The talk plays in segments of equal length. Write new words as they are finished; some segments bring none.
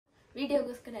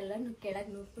ವಿಡಿಯೋಗೋಸ್ಕರ ಎಲ್ಲಾನು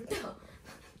ಕೆಳಗೆ ನೋಡ್ಬಿಟ್ಟು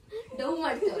ಡೌ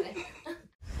ಮಾಡ್ತವ್ರೆ.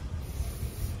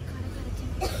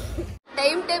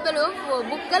 ಟೈಮ್ ಟೇಬಲ್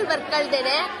ಬುಕ್ಕಲ್ಲಿ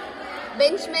ಬರ್ಕೊಳ್ತೇನೆ,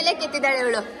 ಬೆಂಚ್ ಮೇಲೆ ಕೆತ್ತಿದ್ದಾಳೆ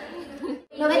ಇವಳು.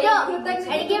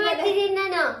 ಅಡಿಗೆ ಮಾಡ್ತಿದ್ದೀನಿ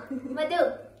ನಾನು.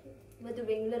 ಮಧು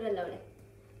ಬೆಂಗಳೂರಲ್ಲ ಅವಳೆ.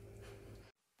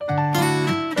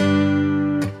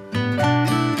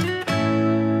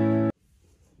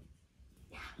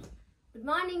 Good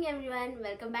morning everyone,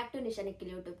 welcome back to Nisha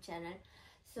Nikhil YouTube channel.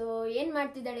 So ಏನು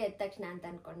ಮಾಡ್ತಿದ್ದಾಳೆ ಎದ್ದ ತಕ್ಷಣ ಅಂತ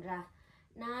ಅನ್ಕೊಂಡ್ರಾ?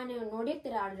 ನಾನು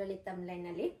ನೋಡಿರ್ತೀರ ಆಲ್ರೆಡಿ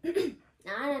ತಮ್ಲೈನಲ್ಲಿ.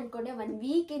 ನಾನು ಅನ್ಕೊಂಡೆ 1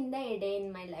 ವೀಕಿಂದ ಡೇ ಇನ್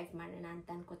ಮೈ ಲೈಫ್ ಮಾಡೋಣ ಅಂತ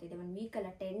ಅನ್ಕೋತಿದ್ದೆ. 1 ವೀಕ್ ಅಲ್ಲ,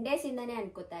 10 ಡೇಸಿಂದನೇ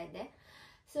ಅನ್ಕೋತಾ ಇದ್ದೆ.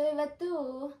 ಸೊ ಇವತ್ತು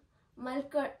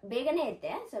ಬೇಗನೆ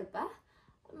ಇದ್ದೆ, ಸ್ವಲ್ಪ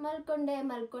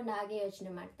ಮಲ್ಕೊಂಡು ಹಾಗೆ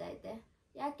ಯೋಚನೆ ಮಾಡ್ತಾ ಇದ್ದೆ,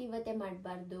 ಯಾಕೆ ಇವತ್ತೇ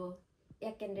ಮಾಡಬಾರ್ದು.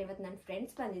 ಯಾಕೆಂದರೆ ಇವತ್ತು ನನ್ನ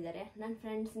ಫ್ರೆಂಡ್ಸ್ ಬಂದಿದ್ದಾರೆ. ನನ್ನ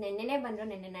ಫ್ರೆಂಡ್ಸ್ ನೆನ್ನೆನೇ ಬಂದರು,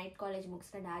 ನೆನ್ನೆ ನೈಟ್ ಕಾಲೇಜ್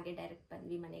ಮುಗಿಸ್ಕೊಂಡು ಹಾಗೆ ಡೈರೆಕ್ಟ್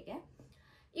ಬಂದ್ವಿ ಮನೆಗೆ.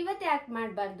 ಇವತ್ತು ಯಾಕೆ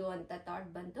ಮಾಡಬಾರ್ದು ಅಂತ ಥಾಟ್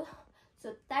ಬಂತು. ಸೊ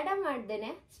ತಡ ಮಾಡ್ದೇನೆ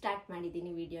ಸ್ಟಾರ್ಟ್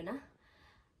ಮಾಡಿದ್ದೀನಿ ವಿಡಿಯೋನ.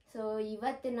 ಸೊ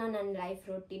ಇವತ್ತಿನ ನನ್ನ ಲೈಫ್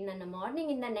ರೂಟೀನ್, ನನ್ನ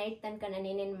ಮಾರ್ನಿಂಗಿಂದ ನೈಟ್ ತನಕ ನಾನು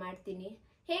ಏನೇನು ಮಾಡ್ತೀನಿ,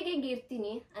 ಹೇಗೆ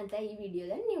ಇರ್ತೀನಿ ಅಂತ ಈ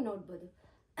ವಿಡಿಯೋದಲ್ಲಿ ನೀವು ನೋಡ್ಬೋದು.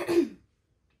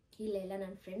 ಇಲ್ಲೆಲ್ಲ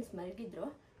ನನ್ನ ಫ್ರೆಂಡ್ಸ್ ಮಲಗಿದ್ರು,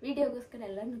 ವಿಡಿಯೋಗೋಸ್ಕರ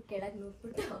ಎಲ್ಲನೂ ಕೆಳಗೆ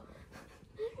ನೋಡ್ಬಿಟ್ಟು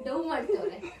ಡೌ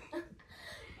ಮಾಡ್ತವ್ರೆ.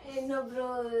 ಇನ್ನೊಬ್ರು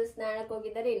ಸ್ನಾನಕ್ಕೆ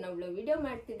ಹೋಗಿದ್ದಾರೆ, ಇನ್ನೊಬ್ಳು ವಿಡಿಯೋ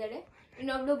ಮಾಡ್ತಿದ್ದಾಳೆ,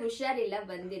 ಇನ್ನೊಬ್ಳು ಹುಷಾರಿಲ್ಲ,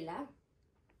 ಬಂದಿಲ್ಲ.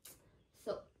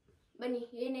 ಸೊ ಬನ್ನಿ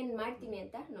ಏನೇನು ಮಾಡ್ತೀನಿ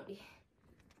ಅಂತ ನೋಡಿ.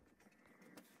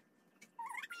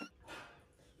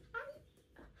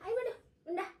 Hi madam,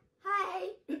 hi.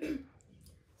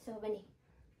 ಸೊ ಬನ್ನಿ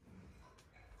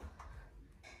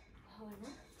ಹೋಗೋಣ.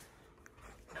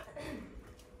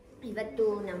 ಇವತ್ತು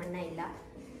ನಮ್ಮಣ್ಣ ಇಲ್ಲ,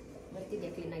 ಬರ್ತಿದ್ಯಾ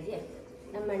ಕ್ಲೀನಾಗಿ?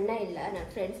 ನಮ್ಮ ಅಣ್ಣ ಇಲ್ಲ, ನನ್ನ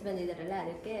ಫ್ರೆಂಡ್ಸ್ ಬಂದಿದ್ದಾರಲ್ಲ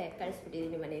ಅದಕ್ಕೆ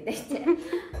ಕಳಿಸ್ಬಿಟ್ಟಿದ್ದೀನಿ ಮನೆಯಿಂದ ಅಷ್ಟೇ.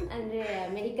 ಅಂದರೆ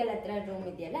ಮೆಡಿಕಲ್ ಹತ್ರ ರೂಮ್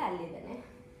ಇದೆಯಲ್ಲ ಅಲ್ಲಿದ್ದಾನೆ.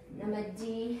 ನಮ್ಮ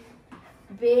ಅಜ್ಜಿ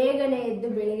ಬೇಗನೆ ಎದ್ದು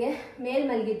ಬೆಳಿಗ್ಗೆ ಮೇಲ್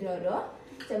ಮಲಗಿದ್ರು ಅವರು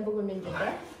ಚಂಪುಗುಂಡಿನ ಜೊತೆ.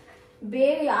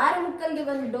 ಬೇಗ ಯಾರ ಮುಕ್ಕಲ್ಗೆ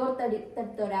ಬಂದು ಡೋರ್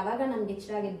ತಡ್ತವ್ರೆ, ಆವಾಗ ನಮ್ಗೆ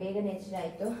ಎಚ್ಚರ ಆಗಿದ್ದು, ಬೇಗನೆ ಎಚ್ಚರ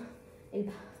ಆಯಿತು.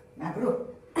 ಇಲ್ವಾ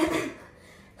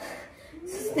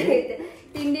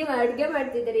ತಿಂಡಿ ಅಡುಗೆ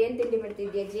ಮಾಡ್ತಿದ್ದಾರೆ. ಏನು ತಿಂಡಿ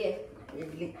ಮಾಡ್ತಿದ್ಯಾ ಅಜ್ಜಿ?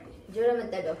 ಇಡ್ಲಿ. ಜೋರ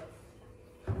ಮಾತಾಡು.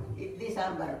 ಇಡ್ಲಿ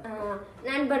ಸಾಂಬಾರು.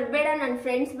 ನಾನು ಬರ್ಬೇಡ, ನನ್ನ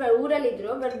ಫ್ರೆಂಡ್ಸ್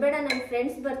ಊರಲ್ಲಿದ್ರು, ಬರ್ಬೇಡ ನನ್ನ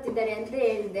ಫ್ರೆಂಡ್ಸ್ ಬರ್ತಿದ್ದಾರೆ ಅಂತ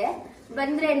ಹೇಳಿದೆ.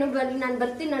 ಬಂದ್ರೆ ಏನು ಬರ್ಲಿ, ನಾನು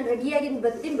ಬರ್ತೀನಿ, ನಾನು ರೆಡಿಯಾಗಿದ್ದು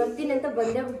ಬರ್ತೀನಿ ಅಂತ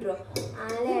ಬಂದೇ ಬಿಟ್ರು.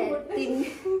 ಆಮೇಲೆ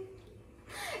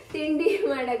ತಿಂಡಿ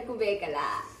ಮಾಡಕ್ಕೂ ಬೇಕಲ್ಲ,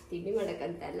 ತಿಂಡಿ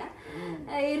ಮಾಡಕ್ಕಂತಲ್ಲ,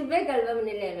 ಇರ್ಬೇಕಲ್ವಾ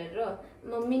ಮನೇಲಿ ಯಾರು.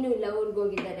 ಮಮ್ಮಿನೂ ಇಲ್ಲ, ಊರಿಗೆ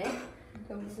ಹೋಗಿದ್ದಾರೆ.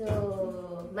 ಸೊ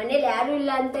ಮನೇಲಿ ಯಾರು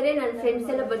ಇಲ್ಲ ಅಂತಾರೆ, ನನ್ನ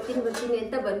ಫ್ರೆಂಡ್ಸ್ ಎಲ್ಲ ಬರ್ತೀನಿ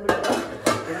ಅಂತ ಬಂದ್ಬಿಟ್ರು.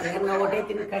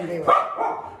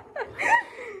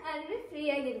 ಅಂದ್ರೆ ಫ್ರೀ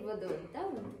ಆಗಿರ್ಬೋದು ಅಂತ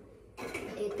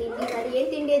ತಿಂಡಿ ಮಾಡಿ. ಏನ್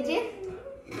ತಿಂಡಿ ಅಜ್ಜಿ?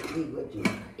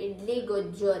 ಇಡ್ಲಿ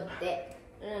ಗೊಜ್ಜು ಅಂತೆ.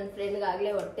 ನನ್ನ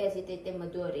ಫ್ರೆಂಡ್ಗಾಗ್ಲೇ ಹೊಟ್ಟೆ ಹಸಿತೈತೆ,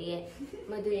 ಮಧು ಅವರಿಗೆ.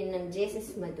 ಮಧು ನನ್ನ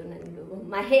ಜೇಸಸ್ ಮಧು, ನಂದು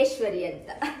ಮಹೇಶ್ವರಿ ಅಂತ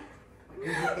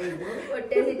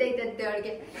ಹೊಟ್ಟೆ ಹಸಿತೈತಂತೆ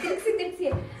ಅವಳಿಗೆ. ತಿರ್ಸಿ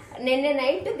ನೆನ್ನೆ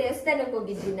ನೈಟ್ ದೇವಸ್ಥಾನಕ್ಕೆ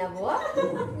ಹೋಗಿದ್ವಿ ನಾವು.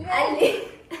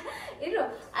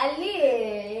 ಅಲ್ಲಿ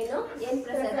ಏನ್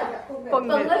ಪ್ರಸಾದ?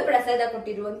 ಪೊಂಗಲ್ ಪ್ರಸಾದ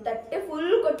ಕೊಟ್ಟಿದ್ರು. 1 ತಟ್ಟೆ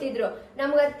ಫುಲ್ ಕೊಟ್ಟಿದ್ರು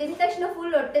ನಮ್ಗೆ. ಅದು ತಿಂದ ತಕ್ಷಣ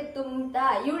ಫುಲ್ ಹೊಟ್ಟೆ ತುಂಬಾ.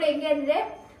 ಇವಳು ಹೆಂಗೆ ಅಂದ್ರೆ,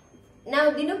 ನಾವು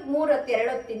ದಿನಕ್ಕೆ 3 ಹೊತ್ತು 2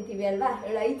 ಹೊತ್ತು ತಿಂತೀವಿ ಅಲ್ವಾ,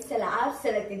 ಇವಳು 5 ಸಲ 6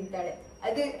 ಸಲ ತಿಂತಾಳೆ.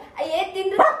 ಅದು ಏನ್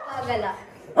ತಿಂದ್ರೆ ಆಗಲ್ಲ.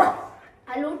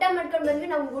 ಅಲ್ಲಿ ಊಟ ಮಾಡ್ಕೊಂಡ್ ಬಂದ್ವಿ,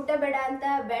 ನಮ್ಗೆ ಊಟ ಬೇಡ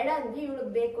ಅಂದ್ವಿ.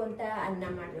 ಇವಳಿಗೆ ಬೇಕು ಅಂತ ಅನ್ನ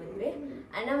ಮಾಡಿದ್ವಿ.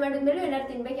 ಅನ್ನ ಮಾಡಿದ್ಮೇಲೆ ಏನಾರು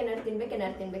ತಿನ್ಬೇಕು.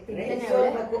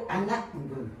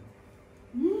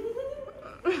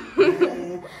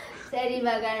 ಸರಿ,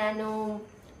 ಇವಾಗ ನಾನು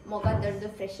ಮುಖ ತೊಳೆದು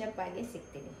ಫ್ರೆಶ್ ಅಪ್ ಆಗಿ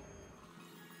ಸಿಗ್ತೀನಿ.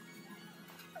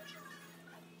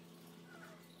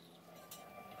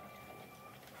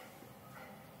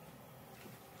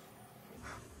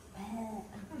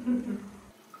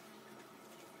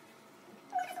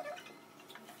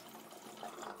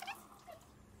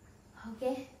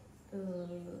 ಓಕೆ,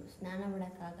 ಸ್ನಾನ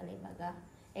ಮಾಡೋಕ್ಕಾಗಲ್ಲ ಇವಾಗ,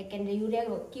 ಯಾಕೆಂದರೆ ಇವರೇ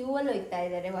ಕ್ಯೂವಲ್ಲಿ ಹೋಗ್ತಾ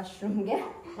ಇದ್ದಾರೆ ವಾಶ್ರೂಮ್ಗೆ.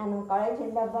 ನಾನು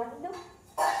ಕಾಲೇಜಿಂದ ಬಂದು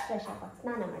ಫ್ರೆಶ್ ಅಪ್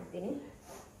ಸ್ನಾನ ಮಾಡ್ತೀನಿ.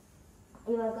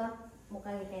 ಇವಾಗ ಮುಖ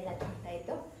ಗಿಟ್ಟ ಎಲ್ಲ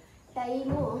ತಿಂತಾಯಿತ್ತು.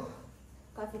 ಟೈಮು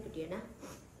ಕಾಫಿ ಕುಡಿಯೋಣ.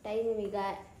 ಟೈಮು ಈಗ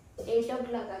 8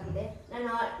 o'clock ಆಗಿದೆ.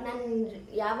 ನಾನು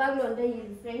ಯಾವಾಗಲೂ ಅಂದರೆ ಈ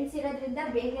ಫ್ರೆಂಡ್ಸ್ ಇರೋದ್ರಿಂದ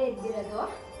ಬೇಗ ಎದ್ದಿರೋದು,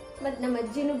 ಮತ್ತು ನಮ್ಮ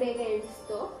ಅಜ್ಜಿನೂ ಬೇಗ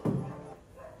ಎಳಿಸ್ತು.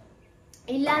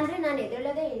 ಇಲ್ಲಾಂದರೆ ನಾನು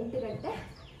ಎದ್ದೇಳೋದೇ 8 ಗಂಟೆ.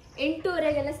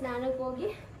 8:30ಗೆಲ್ಲ ಸ್ನಾನಕ್ಕೆ ಹೋಗಿ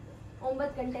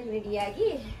 9 ಗಂಟೆಗೆ ರೆಡಿಯಾಗಿ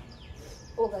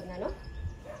ಹೋಗೋದು ನಾನು.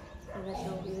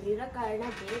 ಇವತ್ತು ಇವರಿರೋ ಕಾರಣ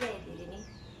ಬೇಗ ಎದ್ದಿದ್ದೀನಿ.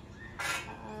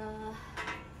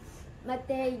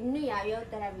 ಮತ್ತು ಇನ್ನೂ ಯಾವ್ಯಾವ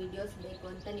ಥರ ವೀಡಿಯೋಸ್ ಬೇಕು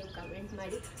ಅಂತ ನೀವು ಕಮೆಂಟ್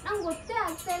ಮಾಡಿ. ನಂಗೆ ಗೊತ್ತೇ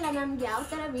ಆಗ್ತಾ ಇಲ್ಲ ನಮ್ಗೆ ಯಾವ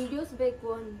ಥರ ವೀಡಿಯೋಸ್ ಬೇಕು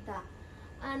ಅಂತ.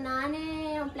 ನಾನೇ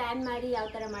ಪ್ಲ್ಯಾನ್ ಮಾಡಿ ಯಾವ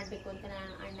ಥರ ಮಾಡಬೇಕು ಅಂತ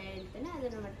ಅಣ್ಣ ಹೇಳ್ತೇನೆ,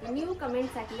 ಅದನ್ನು ಮಾಡ್ತೀನಿ. ನೀವು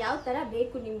ಕಮೆಂಟ್ಸ್ ಹಾಕಿ ಯಾವ ಥರ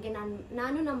ಬೇಕು ನಿಮಗೆ.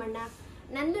 ನಾನು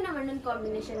ನಂದು ನಮ್ಮ ಅಣ್ಣನ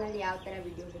ಕಾಂಬಿನೇಷನಲ್ಲಿ ಯಾವ ಥರ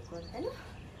ವಿಡಿಯೋ ಬೇಕು ಅಂತಲೂ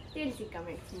ತಿಳಿಸಿ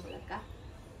ಕಮೆಂಟ್ಸ್ ಮೂಲಕ.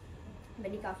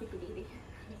 ಬನ್ನಿ ಕಾಫಿ ಕುಡೀರಿ.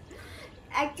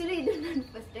 ಆ್ಯಕ್ಚುಲಿ ಇದು ನಾನು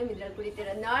ಫಸ್ಟ್ ಟೈಮ್ ಇದ್ರಲ್ಲಿ ಗ್ಲಾಸಲ್ಲಿ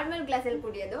ಕುಡಿತಿರೋದು, ನಾರ್ಮಲ್ ಗ್ಲಾಸಲ್ಲಿ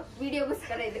ಕುಡಿಯೋದು.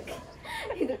 ವಿಡಿಯೋಗೋಸ್ಕರ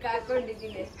ಇದಕ್ಕೆ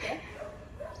ಹಾಕೊಂಡಿದ್ದೀನಿ ಅಷ್ಟೇ.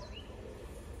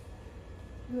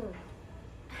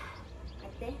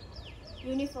 ಮತ್ತೆ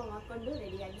ಯೂನಿಫಾರ್ಮ್ ಹಾಕೊಂಡು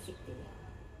ರೆಡಿಯಾಗಿ ಸಿಗ್ತೀನಿ.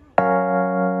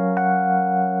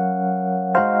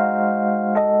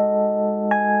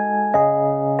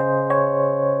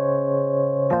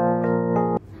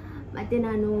 ಮತ್ತು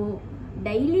ನಾನು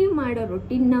ಡೈಲಿ ಮಾಡೋ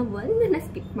ರೊಟೀನ್ನ ಒಂದನ್ನು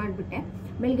ಸ್ಕಿಪ್ ಮಾಡಿಬಿಟ್ಟೆ.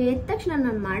 ಬೆಳಿಗ್ಗೆ ಎದ್ದ ತಕ್ಷಣ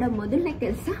ನಾನು ಮಾಡೋ ಮೊದಲನೇ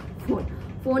ಕೆಲಸ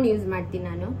ಫೋನ್ ಯೂಸ್ ಮಾಡ್ತೀನಿ.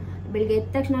 ನಾನು ಬೆಳಿಗ್ಗೆ ಎದ್ದ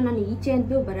ತಕ್ಷಣ ನಾನು ಈಚೆ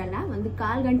ಅಂತೂ ಬರಲ್ಲ, ಒಂದು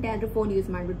 1/4 ಗಂಟೆ ಆದರೂ ಫೋನ್ ಯೂಸ್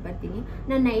ಮಾಡಿಬಿಟ್ಟು ಬರ್ತೀನಿ.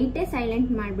 ನಾನು ನೈಟೇ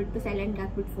ಸೈಲೆಂಟ್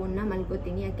ಹಾಕ್ಬಿಟ್ಟು ಫೋನ್ನ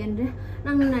ಮಲ್ಕೋತೀನಿ. ಯಾಕೆಂದರೆ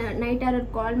ನಂಗೆ ನೈಟ್ ಯಾರು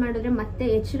ಕಾಲ್ ಮಾಡಿದ್ರೆ ಮತ್ತೆ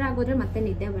ಎಚ್ಚರ ಆಗೋದ್ರೆ ಮತ್ತೆ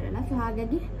ನಿದ್ದೆ ಬರಲ್ಲ. ಸೊ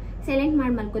ಹಾಗಾಗಿ ಸೈಲೆಂಟ್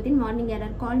ಮಾಡಿ ಮಲ್ಕೋತೀನಿ. ಮಾರ್ನಿಂಗ್ ಯಾರು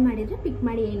ಕಾಲ್ ಮಾಡಿದರೆ ಪಿಕ್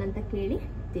ಮಾಡಿ ಏನಂತ ಕೇಳಿ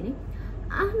ಇರ್ತೀನಿ.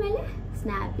 ಆಮೇಲೆ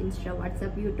ಸ್ನ್ಯಾಪ್, ಇನ್ಸ್ಟಾ,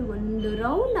 ವಾಟ್ಸಪ್, ಯೂಟ್ಯೂಬ್ ಒಂದು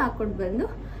ರೌಂಡ್ ಹಾಕೊಂಡು ಬಂದು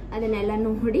ಅದನ್ನೆಲ್ಲ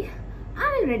ನೋಡಿ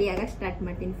ಆಮೇಲೆ ರೆಡಿ ಆಗೋಕ್ಕೆ ಸ್ಟಾರ್ಟ್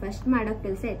ಮಾಡ್ತೀನಿ. ಫಸ್ಟ್ ಮಾಡೋ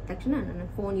ಕೆಲಸ ಎದ್ದ ತಕ್ಷಣ ನಾನು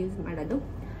ಫೋನ್ ಯೂಸ್ ಮಾಡೋದು.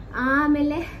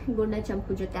 ಆಮೇಲೆ ಗುಂಡ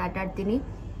ಚಂಪು ಜೊತೆ ಆಟ ಆಡ್ತೀನಿ.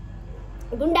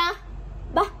 ಗುಂಡ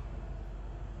ಬಾ,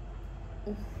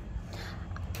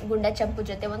 ಗುಂಡ ಚಂಪು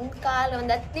ಜೊತೆ ಒಂದು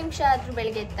 10 ನಿಮಿಷ ಆದರೂ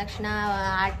ಬೆಳಿಗ್ಗೆ ಎದ್ದ ತಕ್ಷಣ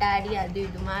ಆಟ ಆಡಿ ಅದು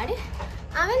ಇದು ಮಾಡಿ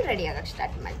ಆಮೇಲೆ ರೆಡಿ ಆಗೋಕ್ಕೆ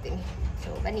ಸ್ಟಾರ್ಟ್ ಮಾಡ್ತೀನಿ. ಸೊ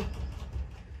ಬನ್ನಿ.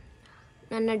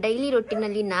 ನನ್ನ ಡೈಲಿ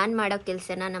ರೊಟ್ಟಿನಲ್ಲಿ ನಾನು ಮಾಡೋ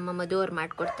ಕೆಲಸನ ನಮ್ಮ ಮಧು ಅವ್ರು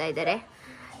ಮಾಡಿಕೊಡ್ತಾ ಇದ್ದಾರೆ.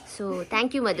 So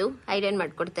thank you Madhu, iron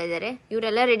ಮಾಡಿಕೊಡ್ತಾ ಇದ್ದಾರೆ.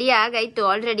 ಇವರೆಲ್ಲ ರೆಡಿ ಆಗಾಯಿತು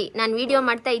ಆಲ್ರೆಡಿ. ನಾನು ವಿಡಿಯೋ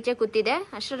ಮಾಡ್ತಾ ಈಚೆ ಕೂತಿದ್ದೆ,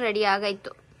 ಅಷ್ಟು ರೆಡಿ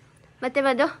ಆಗಾಯಿತು. ಮತ್ತೆ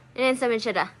ಮಧು, ಏನೇನು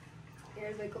ಸಮಾಚಾರ?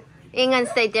 ಹೇಳ್ಬೇಕು. ಹೆಂಗೆ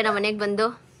ಅನಿಸ್ತೈತೆ ನಮ್ಮ ಮನೆಗೆ ಬಂದು?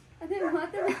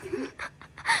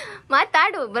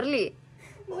 ಮಾತಾಡು, ಬರಲಿ.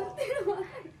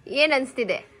 ಏನು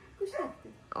ಅನಿಸ್ತಿದೆ?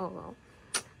 ಓ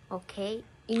ಓಕೆ.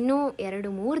 ಇನ್ನೂ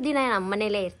 2-3 ದಿನ ನಮ್ಮ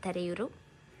ಮನೇಲೇ ಇರ್ತಾರೆ ಇವರು.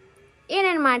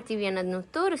 ಏನೇನು ಮಾಡ್ತೀವಿ ಅನ್ನೋದನ್ನು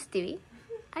ತೋರಿಸ್ತೀವಿ.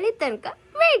 ಅಲ್ಲಿ ತನಕ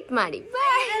ವೇಟ್ ಮಾಡಿ.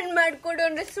 ಮಾಡ್ಕೊಡು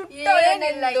ಅಂದ್ರೆ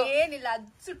ಏನಿಲ್ಲ, ಅದು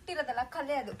ಸುಟ್ಟಿರೋದಲ್ಲ,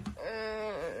 ಕಲೆ ಅದು.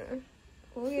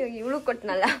 ಇವಳು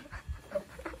ಕೊಟ್ನಲ್ಲ.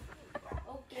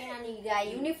 ಓಕೆ, ನಾನೀಗ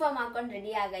ಯೂನಿಫಾರ್ಮ್ ಹಾಕೊಂಡು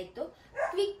ರೆಡಿ ಆಗಾಯ್ತು.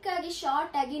 ಕ್ವಿಕ್ ಆಗಿ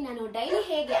ಶಾರ್ಟ್ ಆಗಿ ನಾನು ಡೈಲಿ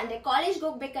ಹೇಗೆ ಅಂದ್ರೆ ಕಾಲೇಜ್ಗೆ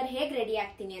ಹೋಗ್ಬೇಕಾದ್ರೆ ಹೇಗೆ ರೆಡಿ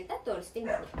ಆಗ್ತೀನಿ ಅಂತ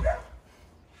ತೋರಿಸ್ತೀನಿ.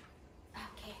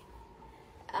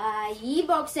 ಈ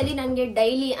ಬಾಕ್ಸ್ ಅಲ್ಲಿ ನನಗೆ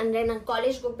ಡೈಲಿ ಅಂದ್ರೆ ನಾನು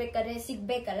ಕಾಲೇಜ್ಗೆ ಹೋಗ್ಬೇಕಾದ್ರೆ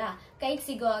ಸಿಗ್ಬೇಕಲ್ಲ, ಕೈಗೆ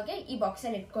ಸಿಗೋ ಹಾಗೆ ಈ ಬಾಕ್ಸ್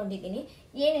ಅಲ್ಲಿ ಇಟ್ಕೊಂಡಿದ್ದೀನಿ.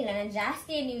 ಏನಿಲ್ಲ, ನಾನು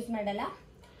ಜಾಸ್ತಿ ಏನು ಯೂಸ್ ಮಾಡಲ್ಲ.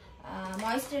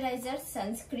 ಮಾಯಿಶ್ಚರೈಸರ್,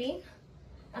 ಸನ್ಸ್ಕ್ರೀನ್,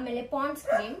 ಆಮೇಲೆ ಪಾಂಡ್ಸ್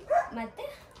ಕ್ರೀಮ್, ಮತ್ತೆ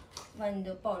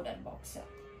ಒಂದು ಪೌಡರ್ ಬಾಕ್ಸ್,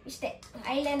 ಇಷ್ಟೇ.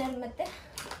 ಐಲೈನರ್ ಮತ್ತೆ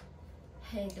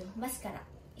ಇದು ಮಸ್ಕರ,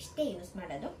 ಇಷ್ಟೇ ಯೂಸ್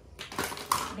ಮಾಡೋದು.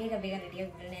 ಬೇಗ ಬೇಗ ರೆಡಿ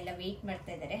ಆಗಿಬಿಡೋಣ, ವೆಯ್ಟ್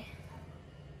ಮಾಡ್ತಾ ಇದ್ದಾರೆ.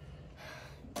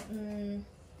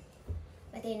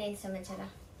 ಮತ್ತೆ ಏನೇನು ಸಮಾಚಾರ?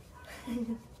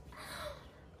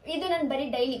 ಇದು ನಾನು ಬರೀ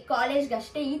ಡೈಲಿ ಕಾಲೇಜ್ಗೆ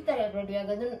ಅಷ್ಟೇ ಈ ತರ ರೆಡಿ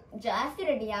ಆಗೋದು. ಜಾಸ್ತಿ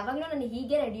ರೆಡಿ ಯಾವಾಗಲೂ ನಾನು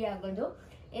ಹೀಗೆ ರೆಡಿ ಆಗೋದು.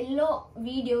 ಎಲ್ಲೋ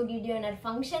ವಿಡಿಯೋ ಏನಾದ್ರು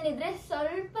ಫಂಕ್ಷನ್ ಇದ್ರೆ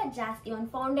ಸ್ವಲ್ಪ ಜಾಸ್ತಿ ಒಂದು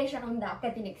ಫೌಂಡೇಶನ್ ಒಂದು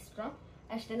ಹಾಕತ್ತೀನಿ ಎಕ್ಸ್ಟ್ರಾ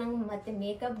ಅಷ್ಟೇ. ನಂಗೆ ಮತ್ತೆ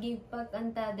ಮೇಕಪ್ ಗಿಪ್ಪಕ್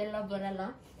ಅಂತ ಅದೆಲ್ಲ ಬರಲ್ಲ.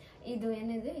 ಇದು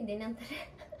ಏನಿದೆ, ಇದೇನಂತಾರೆ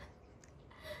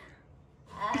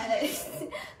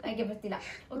ಹಾಗೆ ಬರ್ತಿಲ್ಲ.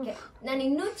 ಓಕೆ, ನಾನು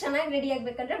ಇನ್ನೂ ಚೆನ್ನಾಗಿ ರೆಡಿ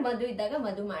ಆಗ್ಬೇಕಂದ್ರೆ ಮಧು ಇದ್ದಾಗ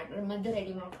ಮಧು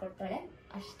ರೆಡಿ ಮಾಡ್ಕೊಡ್ತಾಳೆ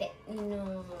ಅಷ್ಟೇ. ಇನ್ನು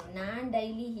ನಾನು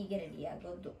ಡೈಲಿ ಹೀಗೆ ರೆಡಿ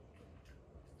ಆಗೋದು.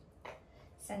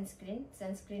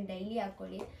 ಸನ್ಸ್ಕ್ರೀನ್ ಡೈಲಿ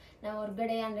ಹಾಕೊಳ್ಳಿ. ನಾವು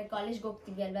ಹೊರಗಡೆ ಅಂದರೆ ಕಾಲೇಜ್ಗೆ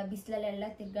ಹೋಗ್ತೀವಿ ಅಲ್ವಾ, ಬಿಸಿಲಲ್ಲೆಲ್ಲ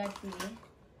ತಿರ್ಗಾಡ್ತೀವಿ,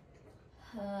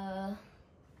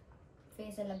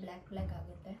 ಫೇಸ್ ಎಲ್ಲ ಬ್ಲ್ಯಾಕ್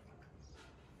ಆಗುತ್ತೆ.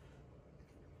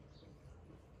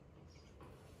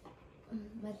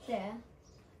 ಮತ್ತೆ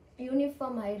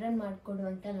ಯೂನಿಫಾರ್ಮ್ ಐರನ್ ಮಾಡಿಕೊಡು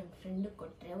ಅಂತ ನನ್ನ ಫ್ರೆಂಡಿಗೆ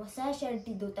ಕೊಟ್ಟರೆ, ಹೊಸ ಶರ್ಟ್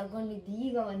ಇದು ತಗೊಂಡಿದ್ದು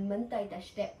ಈಗ 1 ಮಂತ್ ಆಯ್ತು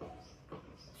ಅಷ್ಟೇ.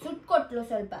 ಸುಟ್ಕೊಟ್ಲು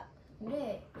ಸ್ವಲ್ಪ, ಅಂದರೆ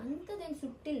ಅಂಥದ್ದೇನು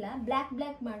ಸುಟ್ಟಿಲ್ಲ,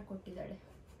 ಬ್ಲ್ಯಾಕ್ ಮಾಡಿಕೊಟ್ಟಿದ್ದಾಳೆ.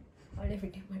 ಅವಳೇ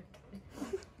ವಿಡಿಯೋ ಮಾಡ್ತಾಳೆ.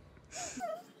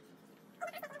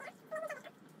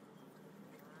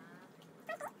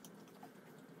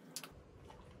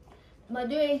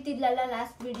 ಮಧು ಹೇಳ್ತಿದ್ಲಲ್ಲ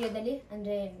ಲಾಸ್ಟ್ ವಿಡಿಯೋದಲ್ಲಿ,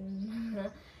 ಅಂದರೆ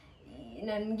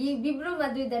ನನಗೆ ಇಬ್ಬಿಬ್ರು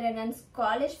ಮಧು ಇದ್ದಾರೆ. ನನ್ನ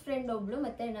ಕಾಲೇಜ್ ಫ್ರೆಂಡ್ ಒಬ್ಳು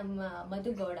ಮತ್ತೆ ನಮ್ಮ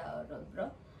ಮಧು ಗೌಡ ಅವರೊಬ್ರು.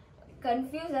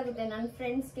 ಕನ್ಫ್ಯೂಸ್ ಆಗುತ್ತೆ ನನ್ನ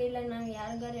ಫ್ರೆಂಡ್ಸ್ಗೆ. ಇಲ್ಲ ನಾನು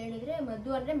ಯಾರಿಗಾರು ಹೇಳಿದ್ರೆ ಮಧು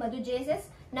ಅಂದರೆ ಮಧು JSS,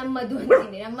 ನಮ್ಮ ಮಧು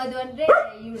ಅಂತೀನಿ. ನಮ್ಮ ಮಧು ಅಂದರೆ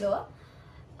ಇವಳು.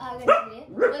 ಹಾಗಾಗಿ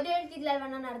ಮಧು ಹೇಳ್ತಿದ್ಲಲ್ವ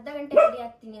ನಾನು ಅರ್ಧ ಗಂಟೆ ರೆಡಿ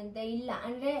ಆಗ್ತೀನಿ ಅಂತ. ಇಲ್ಲ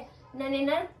ಅಂದರೆ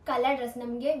ನಾನೇನಾದ್ರು ಕಲರ್ ಡ್ರೆಸ್,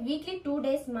 ನಮಗೆ ವೀಕ್ಲಿ 2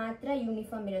 ಡೇಸ್ ಮಾತ್ರ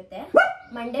ಯೂನಿಫಾರ್ಮ್ ಇರುತ್ತೆ.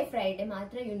 ಮಂಡೇ ಫ್ರೈಡೆ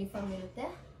ಮಾತ್ರ ಯೂನಿಫಾರ್ಮ್ ಇರುತ್ತೆ.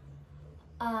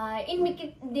 ಇನ್ನು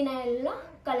ಮಿಕ್ಕಿದ ದಿನ ಎಲ್ಲ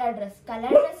ಕಲರ್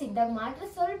ಡ್ರೆಸ್ ಇದ್ದಾಗ ಮಾತ್ರ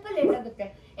ಸ್ವಲ್ಪ ಲೇಟ್ ಆಗುತ್ತೆ.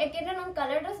 ಯಾಕೆಂದ್ರೆ ನಂಗೆ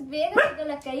ಕಲರ್ ಡ್ರೆಸ್ ಬೇಗ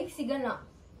ಸಿಗಲ್ಲ, ಕೈಗೆ ಸಿಗಲ್ಲ.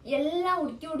 ಎಲ್ಲ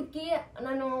ಹುಡುಕಿ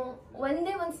ನಾನು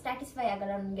ಒಂದೇ ಒಂದು ಸ್ಯಾಟಿಸ್ಫೈ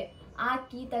ಆಗಲ್ಲ. ನನಗೆ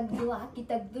ಹಾಕಿ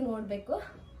ತೆಗ್ದು ನೋಡಬೇಕು.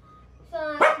 ಸೊ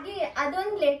ಹಾಗಾಗಿ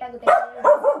ಅದೊಂದು ಲೇಟ್ ಆಗುತ್ತೆ.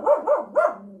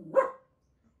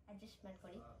 ಅಡ್ಜಸ್ಟ್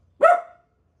ಮಾಡ್ಕೊಳ್ಳಿ.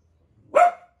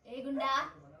 ಏ ಗುಂಡ,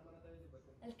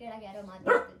 ಅಲ್ಲಿ ಕೆಳಗೆ ಯಾರೋ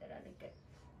ಮಾತಾಡ್ತಿದ್ದಾರೆ, ಅದಕ್ಕೆ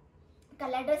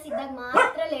ಕಲರ್ ಡ್ರೆಸ್ ಇದ್ದಾಗ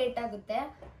ಮಾತ್ರ ಲೇಟ್ ಆಗುತ್ತೆ.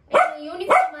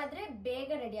 ಯೂನಿಫಾರ್ಮ್ ಆದ್ರೆ ಬೇಗ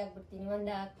ರೆಡಿ ಆಗ್ಬಿಡ್ತೀನಿ.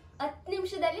 ಒಂದು 10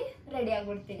 ನಿಮಿಷದಲ್ಲಿ ರೆಡಿ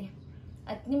ಆಗ್ಬಿಡ್ತೀನಿ.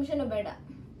 10 ನಿಮಿಷನೂ ಬೇಡ.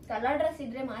 ಕಲರ್ ಡ್ರೆಸ್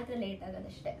ಇದ್ರೆ ಮಾತ್ರ ಲೇಟ್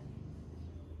ಆಗೋದಷ್ಟೇ.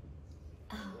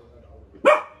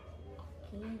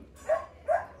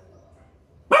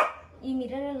 ಈ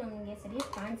ಮಿರರಲ್ಲಿ ನಮಗೆ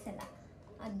ಸರಿಯಾಗಿ ಕಾಣಿಸಲ್ಲ,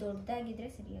 ಅದು ದೊಡ್ಡದಾಗಿದ್ರೆ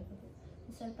ಸರಿಯಾಗೋದು.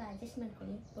 ಸ್ವಲ್ಪ ಅಡ್ಜಸ್ಟ್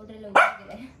ಮಾಡ್ಕೊಳ್ಳಿ.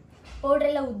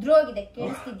 ಪೌಡ್ರೆಲ್ಲ ಉದ್ರೋಗಿದೆ.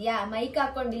 ಕೇಳಿಸ್ತಿದ್ಯಾ? ಮೈಕ್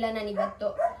ಹಾಕೊಂಡಿಲ್ಲ ನಾನು ಇವತ್ತು,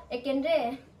 ಯಾಕೆಂದ್ರೆ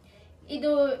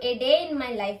ಇದು A day in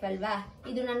my life ಅಲ್ವಾ.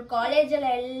 ಇದು ನಾನು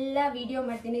ಕಾಲೇಜಲ್ಲೆಲ್ಲ ವಿಡಿಯೋ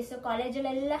ಮಾಡ್ತೀನಿ. ಸೊ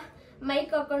ಕಾಲೇಜಲ್ಲೆಲ್ಲ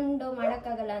ಮೈಕ್ ಹಾಕೊಂಡು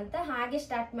ಮಾಡೋಕ್ಕಾಗಲ್ಲ ಅಂತ ಹಾಗೆ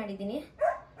ಸ್ಟಾರ್ಟ್ ಮಾಡಿದ್ದೀನಿ.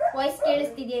 ವಾಯ್ಸ್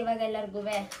ಕೇಳಿಸ್ತಿದ್ಯಾ ಇವಾಗ? ಎಲ್ಲರಿಗೂ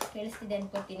ಕೇಳಿಸ್ತಿದೆ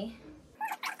ಅನ್ಕೋತೀನಿ.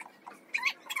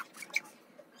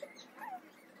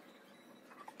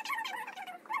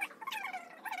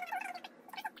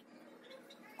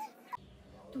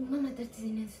 ತುಂಬ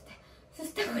ಮಾತಾಡ್ತಿದ್ದೀನಿ ಅನ್ಸುತ್ತೆ,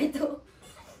 ಸುಸ್ತಾಗೋಯ್ತು.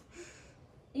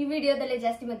 ಈ ವಿಡಿಯೋದಲ್ಲೇ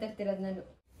ಜಾಸ್ತಿ ಮಾತಾಡ್ತಿರೋದು ನಾನು.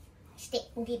 ಅಷ್ಟೇ,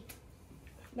 ಮುಗೀತು.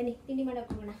 ಬನ್ನಿ ತಿಂಡಿ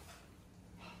ಮಾಡೋಕೆ ಹೋಗೋಣ.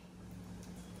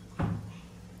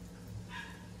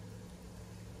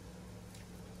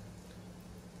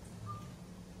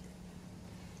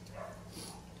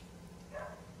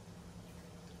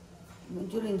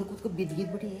 ಮುಂಚೂರು ಹಿಂದೆ ಕೂತ್ಕೊ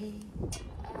ಬಿದ್ದಿದ್ಬಿಡಿ.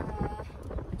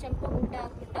 ಚಂಪ ಊಟ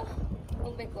ಹಾಕ್ಬಿಟ್ಟು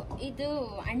ಹೋಗ್ಬೇಕು. ಇದು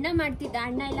ಅಣ್ಣ ಮಾಡ್ತಿದ್ದ,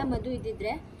 ಅಣ್ಣ ಇಲ್ಲ ಮಧು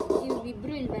ಇದ್ದಿದ್ರೆ.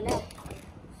 ಇವ್ರಿಬ್ರು ಇಲ್ವಲ್ಲ,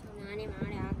 ಸೊ ನಾನೇ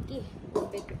ಮಾಡಿ ಹಾಕಿ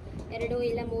ಹೋಗ್ಬೇಕು. 2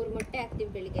 ಇಲ್ಲ 3 ಮೊಟ್ಟೆ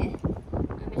ಹಾಕ್ತೀವಿ ಬೆಳಿಗ್ಗೆ.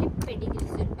 ಆಮೇಲೆ ಪೆಡಿಗ್ರಿ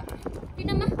ಸ್ವಲ್ಪ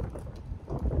ತಿನ್ನಮ್ಮ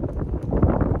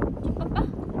ಚಿಪ್ಪಪ್ಪ.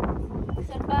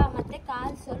 ಸ್ವಲ್ಪ ಮತ್ತೆ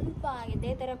ಕಾಲು ಸ್ವಲ್ಪ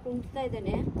ಇದೇ ಥರ ಕುಂಟ್ತಾ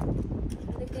ಇದ್ದಾನೆ.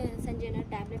 ಅದಕ್ಕೆ ಸಂಜೆ ಏನಾದ್ರು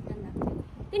ಟ್ಯಾಬ್ಲೆಟ್ ತಂದು ಹಾಕ್ತೀವಿ.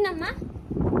 ತಿನ್ನಮ್ಮ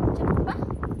ಚಿಪ್ಪಪ್ಪ,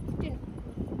 ತಿನ್ನು.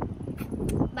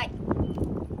 ಬಾಯ್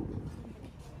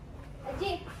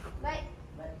ಅಜ್ಜಿ, ಬಾಯ್.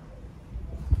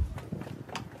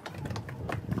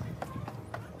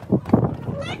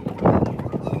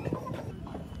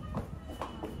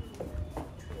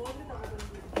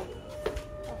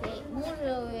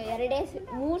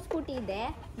 ಮೂರು ಸ್ಕೂಟಿ ಇದೆ,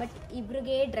 ಬಟ್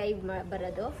ಇಬ್ರಿಗೆ ಡ್ರೈವ್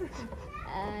ಬರೋದು.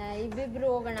 ಇಬ್ಬಿಬ್ರು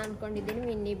ಹೋಗೋಣ ಅಂದ್ಕೊಂಡಿದ್ದೀನಿ.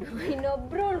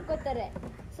 ಇನ್ನೊಬ್ರು ಉಳ್ಕೋತಾರೆ.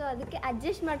 ಸೊ ಅದಕ್ಕೆ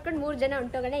ಅಡ್ಜಸ್ಟ್ ಮಾಡ್ಕೊಂಡು 3 ಜನ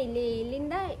ಹೊಂಟೋಗೋಣ.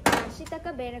 ಇಲ್ಲಿಂದ ಹರ್ಷಿತಕ್ಕ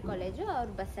ಬೇರೆ ಕಾಲೇಜು,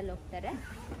 ಅವ್ರು ಬಸ್ಸಲ್ಲಿ ಹೋಗ್ತಾರೆ.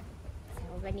 ಸೊ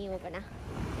ಬನ್ನಿ ಹೋಗೋಣ.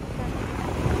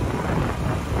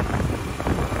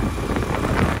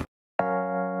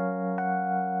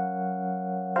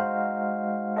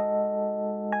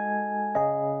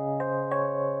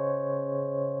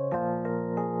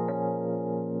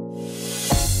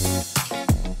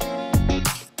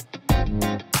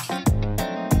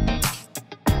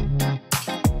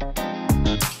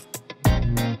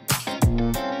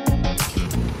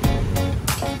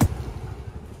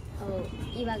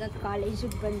 ಇವಾಗ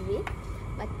ಕಾಲೇಜಿಗೆ ಬಂದ್ವಿ.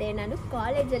 ಮತ್ತು ನಾನು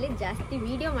ಕಾಲೇಜಲ್ಲಿ ಜಾಸ್ತಿ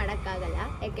ವೀಡಿಯೋ ಮಾಡೋಕ್ಕಾಗಲ್ಲ,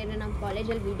 ಯಾಕೆಂದರೆ ನಮ್ಮ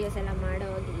ಕಾಲೇಜಲ್ಲಿ ವೀಡಿಯೋಸ್ ಎಲ್ಲ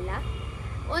ಮಾಡೋದಿಲ್ಲ.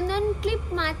 ಒಂದೊಂದು ಕ್ಲಿಪ್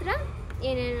ಮಾತ್ರ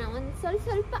ಏನೇನೋ ಒಂದು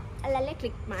ಸ್ವಲ್ಪ ಅಲ್ಲಲ್ಲೇ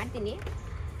ಕ್ಲಿಕ್ ಮಾಡ್ತೀನಿ,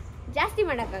 ಜಾಸ್ತಿ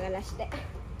ಮಾಡೋಕ್ಕಾಗಲ್ಲ ಅಷ್ಟೇ.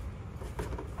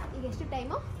 ಈಗ ಎಷ್ಟು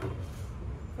ಟೈಮು?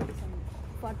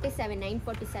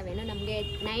 9:47. ನಮಗೆ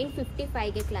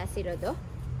 9:55ಗೆ ಕ್ಲಾಸ್ ಇರೋದು.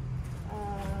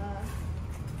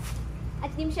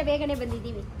 10 ನಿಮಿಷ ಬೇಗನೆ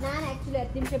ಬಂದಿದ್ದೀವಿ. ನಾನು ಆ್ಯಕ್ಚುಲಿ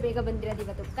 10 ನಿಮಿಷ ಬೇಗ ಬಂದಿರೋದು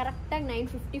ಇವತ್ತು. ಕರೆಕ್ಟಾಗಿ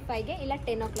 9:55ಗೆ ಇಲ್ಲ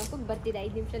 10 o'clock ಬರ್ತಿದ್ದೆ.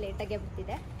 5 ನಿಮಿಷ ಲೇಟಾಗೆ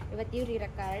ಬರ್ತಿದ್ದೆ. ಇವತ್ತು ಇವ್ರು ಇರೋ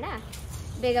ಕಾರಣ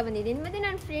ಬೇಗ ಬಂದಿದ್ದೀನಿ. ಮತ್ತು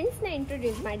ನಾನು ಫ್ರೆಂಡ್ಸ್ನ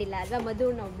ಇಂಟ್ರೊಡ್ಯೂಸ್ ಮಾಡಿಲ್ಲ ಅಲ್ವಾ,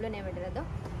 ಮಧುನ ಒಬ್ಳನ್ನೇ ಮಾಡಿರೋದು.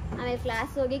 ಆಮೇಲೆ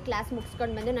ಕ್ಲಾಸ್ ಹೋಗಿ ಕ್ಲಾಸ್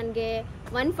ಮುಗಿಸ್ಕೊಂಡು ಬಂದು ನನಗೆ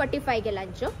 1:45ಗೆ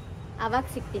ಲಂಚು, ಆವಾಗ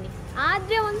ಸಿಗ್ತೀನಿ.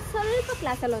 ಆದರೆ ಒಂದು ಸ್ವಲ್ಪ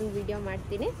ಕ್ಲಾಸಲ್ಲಿ ಒಂದು ವೀಡಿಯೋ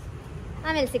ಮಾಡ್ತೀನಿ,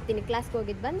 ಆಮೇಲೆ ಸಿಗ್ತೀನಿ. ಕ್ಲಾಸ್ಗೆ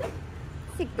ಹೋಗಿದ್ದು ಬಂದು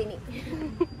ಸಿಗ್ತೀನಿ.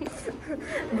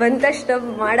 ಬಂದ ತಕ್ಷಣ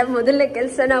ಮಾಡೋ ಮೊದಲನೇ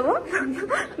ಕೆಲಸ ನಾವು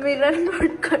ಮಿರರ್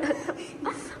ನೋಡ್ಕೊಳ್ಳೋದು.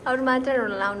 ಅವ್ರು ಮಾತ್ರ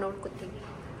ನೋಡಲ್ಲ, ನಾವು ನೋಡ್ಕೊತೀವಿ.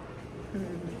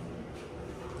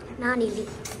 ನಾನಿಲ್ಲಿ.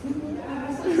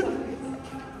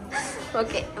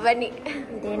 ಓಕೆ ಬನ್ನಿ,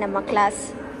 ಇದೇ ನಮ್ಮ ಕ್ಲಾಸ್.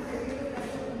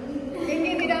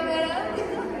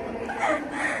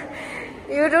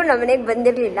 ಇವರು ನಮ್ಮನೆಗೆ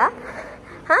ಬಂದಿರಲಿಲ್ಲ.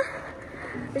 ಹಾಂ,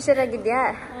 ಹುಷಾರಾಗಿದ್ಯಾ?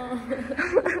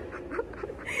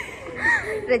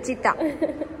 ರಚಿತಾ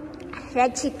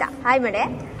ಹಾಯ್ ಮಾಡೆ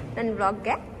ನನ್ನ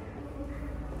ಬ್ಲಾಗ್ಗೆ.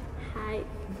 ಹಾಯ್.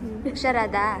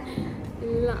 ಹುಷಾರಾದ?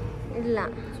 ಇಲ್ಲ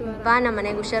ಬಾ, ನಮ್ಮ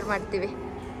ಮನೆಗೆ ಹುಷಾರು ಮಾಡ್ತೀವಿ.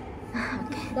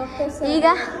 ಈಗ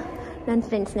ನನ್ನ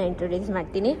ಫ್ರೆಂಡ್ಸ್ನ ಇಂಟ್ರೊಡ್ಯೂಸ್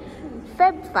ಮಾಡ್ತೀನಿ.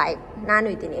 ಫೆಬ್ 5 ನಾನು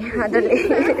ಇದ್ದೀನಿ ಅದರಲ್ಲಿ.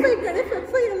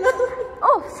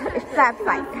 ಓಹ್ ಸರಿ, ಫೆಬ್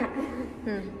 5.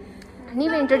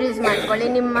 ನೀವೇ ಇಂಟ್ರೊಡ್ಯೂಸ್ ಮಾಡ್ಕೊಳ್ಳಿ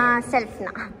ನಿಮ್ಮ ಸೆಲ್ಫ್ನ.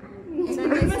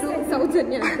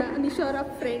 ಸೌಜನ್ಯ ಅಂತ, ನಿಶಾ ಅವರ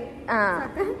ಫ್ರೆಂಡ್.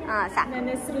 ನನ್ನ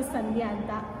ಹೆಸರು ಸಂಧ್ಯಾ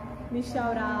ಅಂತ, ನಿಶಾ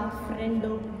ಅವರ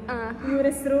ಫ್ರೆಂಡು. ಇವ್ರ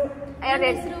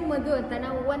ಹೆಸರು ಮಧು ಅಂತ.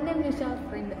 ನಾವು 1 ನಿಶಾ ಅವ್ರ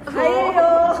ಫ್ರೆಂಡ್.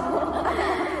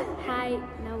 ಹಾಯ್,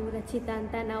 ನಾವು ರಚಿತಾ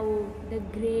ಅಂತ. ನಾವು ದ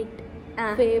ಗ್ರೇಟ್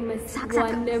ಫೇಮಸ್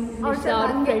 1 ನಿಶಾ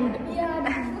ಅವ್ರ ಫ್ರೆಂಡ್.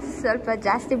 ಸ್ವಲ್ಪ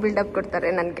ಜಾಸ್ತಿ ಬಿಲ್ಡಪ್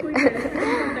ಕೊಡ್ತಾರೆ ನನಗೆ.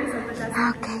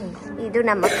 ಓಕೆ, ಇದು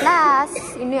ನಮ್ಮ ಕ್ಲಾಸ್.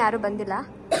 ಇನ್ನೂ ಯಾರು ಬಂದಿಲ್ಲ,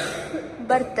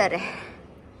 ಬರ್ತಾರೆ.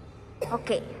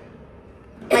 ಓಕೆ,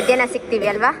 ಮಧ್ಯಾಹ್ನ ಸಿಗ್ತೀವಿ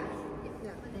ಅಲ್ವಾ?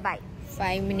 ಬಾಯ್.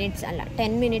 5 ಮಿನಿಟ್ಸ್ ಅಲ್ಲ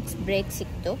 10 ಮಿನಿಟ್ಸ್ ಬ್ರೇಕ್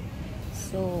ಸಿಕ್ತು.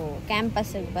 ಸೊ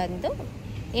ಕ್ಯಾಂಪಸ್ಸಿಗೆ ಬಂದು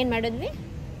ಏನು ಮಾಡಿದ್ವಿ?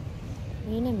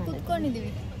 ಏನೇ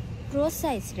ಮಾಡಿದ್ವಿ?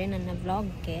 ಪ್ರೋತ್ಸಾಹಿಸ್ರಿ ನನ್ನ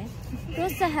ವ್ಲಾಗ್ಗೆ,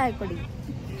 ಪ್ರೋತ್ಸಾಹ ಕೊಡಿ.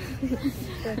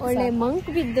 ಒಳ್ಳೆ ಮಂಕ್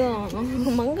ಬಿದ್ದು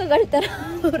ಮಂಗಗಳ ಥರ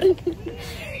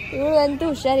ಇವಳಂತೂ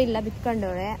ಹುಷಾರಿಲ್ಲ,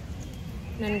 ಬಿತ್ಕೊಂಡವಳೆ.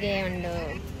 ನನಗೆ ಒಂದು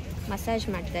ಮಸಾಜ್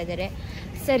ಮಾಡ್ತಾ ಇದ್ದಾರೆ.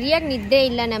 ಸರಿಯಾಗಿ ನಿದ್ದೆ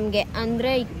ಇಲ್ಲ ನಮಗೆ,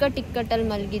 ಅಂದರೆ ಇಕ್ಕಟ್ಟಲ್ಲಿ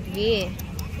ಮಲಗಿದ್ವಿ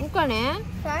ಕಣೆ.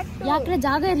 ಯಾಕ್ರೆ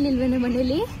ಜಾಗ ಇರ್ಲಿಲ್ವೇನೆ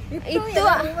ಮನೇಲಿ? ಇತ್ತು.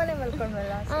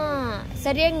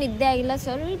 ಸರಿಯಾಗಿ ನಿದ್ದೆ ಆಗಿಲ್ಲ.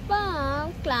 ಸ್ವಲ್ಪ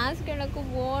ಕ್ಲಾಸ್ ಕೇಳಕ್ಕೂ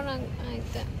ಬೋರ್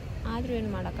ಆಯ್ತು, ಆದ್ರೂ ಏನು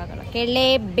ಮಾಡೋಕ್ಕಾಗಲ್ಲ,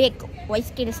 ಕೇಳಲೇಬೇಕು.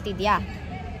 ವಯಸ್ಸು ಕೇಳಿಸ್ತಿದ್ಯಾ?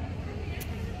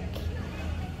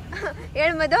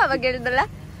 ಹೇಳ್ಬೋದು. ಅವಾಗ ಹೇಳ್ದಲ್ಲ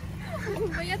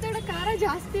ಖಾರ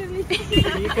ಜಾಸ್ತಿ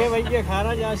ಖಾರ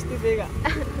ಜಾಸ್ತಿ ಬೇಗ.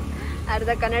 ಅರ್ಧ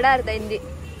ಕನ್ನಡ ಅರ್ಧ ಹಿಂದಿ.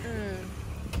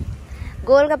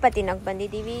 ಗೋಲ್ಗಪ್ಪ ತಿನ್ನೋಕೆ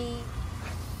ಬಂದಿದ್ದೀವಿ.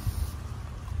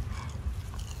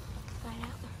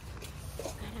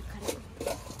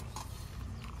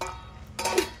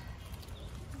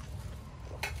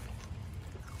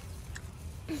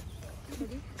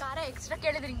 ಖಾರ ಎಕ್ಸ್ಟ್ರಾ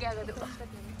ಕೇಳಿದ್ರೆ ಹಿಂಗೆ ಆಗೋದು.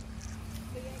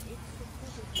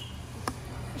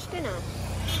 ಅಷ್ಟೇನಾ?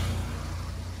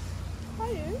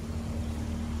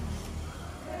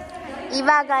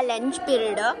 ಇವಾಗ ಲಂಚ್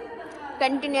ಪೀರಿಯಡ್.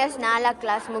 ಕಂಟಿನ್ಯೂಸ್ 4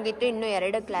 ಕ್ಲಾಸ್ ಮುಗೀತು, ಇನ್ನೂ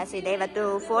 2 ಕ್ಲಾಸ್ ಇದೆ. ಇವತ್ತು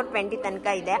 4:20 ತನಕ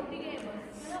ಇದೆ.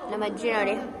 ನಮ್ಮ ಅಜ್ಜಿ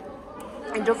ನೋಡಿ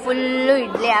ಅದ್ರ ಫುಲ್ಲು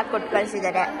ಇಡ್ಲಿ ಹಾಕಿ ಕೊಟ್ಟು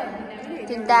ಕಳಿಸಿದ್ದಾರೆ,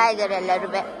 ತಿಂತಾ ಇದ್ದಾರೆ ಎಲ್ಲರೂ.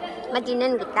 ಮತ್ತು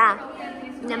ಇನ್ನೇನು ಗೊತ್ತಾ,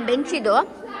 ನಮ್ಮ ಬೆಂಚಿದು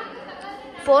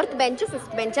 4th ಬೆಂಚು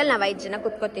 5th ಬೆಂಚಲ್ಲಿ ನಾವು 5 ಜನ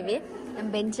ಕೂತ್ಕೋತೀವಿ. ನಮ್ಮ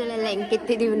ಬೆಂಚಲ್ಲೆಲ್ಲ ಹೆಂಗೆ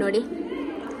ಕಿತ್ತಿದ್ದೀವಿ ನೋಡಿ.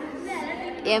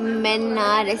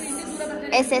 MNRSS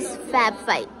Fab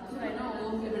 5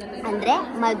 ಅಂದರೆ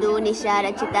ಮಧು, ನಿಶಾ,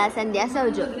 ರಚಿತಾ, ಸಂಧ್ಯಾ,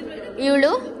 ಸೌಜು.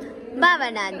 ಇವಳು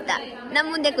ಭಾವನಾ ಅಂತ ನಮ್ಮ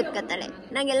ಮುಂದೆ ಕೂತ್ಕೊತಾಳೆ.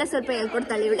 ನಂಗೆಲ್ಲ ಸ್ವಲ್ಪ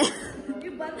ಹೇಳ್ಕೊಡ್ತಾಳೆ ಇವಳೆ.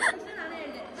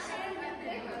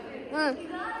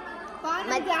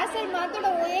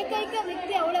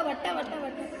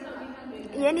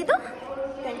 ಏನಿದು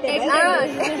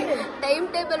ಟೈಮ್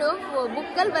ಟೇಬಲ್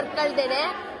ಬುಕ್ಕಲ್ಲಿ ಬರ್ಕೊಳ್ತೇನೆ.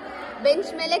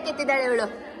 ಬೆಂಚ್ ಮೇಲೆ ಕೆತ್ತಿದ್ದಾಳೆ ಇವಳು,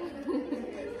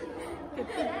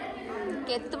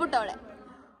 ಕೆತ್ತಬಿಟ್ಟವಳೆ.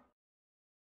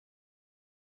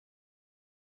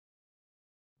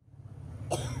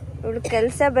 ಇವಳು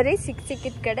ಕೆಲಸ ಬರೀ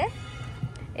ಸಿಕ್ಕಿದ ಕಡೆ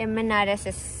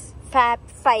MNRSS Fab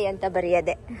 5 ಅಂತ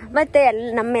ಬರೆಯೋದೆ. ಮತ್ತು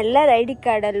ನಮ್ಮೆಲ್ಲರ ID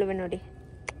ಕಾರ್ಡಲ್ಲೂ ನೋಡಿ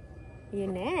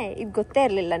ಏನೇ ಇದು ಗೊತ್ತೇ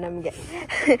ಇರಲಿಲ್ಲ ನಮಗೆ.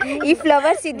 ಈ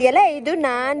ಫ್ಲವರ್ಸ್ ಇದೆಯಲ್ಲ, ಇದು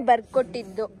ನಾನು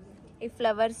ಬರ್ಕೊಟ್ಟಿದ್ದು. ಈ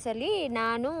ಫ್ಲವರ್ಸಲ್ಲಿ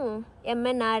ನಾನು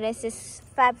MNRSS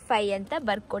Fab 5 ಅಂತ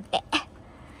ಬರ್ಕೊಟ್ಟೆ.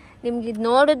 ನಿಮ್ಗೆ ಇದು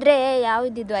ನೋಡಿದ್ರೆ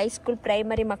ಯಾವುದಿದು ಹೈಸ್ಕೂಲ್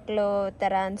ಪ್ರೈಮರಿ ಮಕ್ಕಳು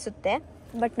ಥರ ಅನಿಸುತ್ತೆ,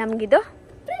 ಬಟ್ ನಮಗಿದು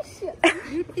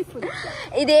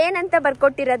ಇದೇನಂತ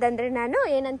ಬರ್ಕೊಟ್ಟಿರೋದಂದ್ರೆ, ನಾನು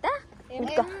ಏನಂತ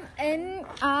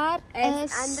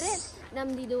NRS ಅಂದರೆ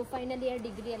ನಮ್ದು ಫೈನಲ್ ಇಯರ್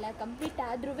ಡಿಗ್ರಿ ಎಲ್ಲ ಕಂಪ್ಲೀಟ್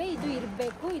ಆದ್ರೂ ಇದು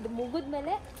ಇರಬೇಕು, ಇದು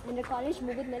ಮುಗಿದ್ಮೇಲೆ ಅಂದರೆ ಕಾಲೇಜ್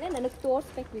ಮುಗಿದ್ಮೇಲೆ ನನಗೆ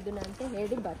ತೋರಿಸ್ಬೇಕು ಇದನ್ನ ಅಂತ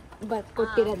ಹೇಳಿ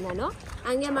ಬರ್ಕೊಟ್ಟಿರೋದು. ನಾನು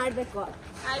ಹಂಗೆ ಮಾಡಬೇಕು.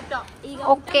 ಈಗ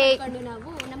ಓಕೆ, ನಾವು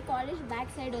ನಮ್ಮ ಕಾಲೇಜ್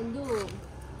ಬ್ಯಾಕ್ ಸೈಡ್ ಒಂದು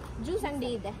ಜ್ಯೂಸ್ ಅಂಗಡಿ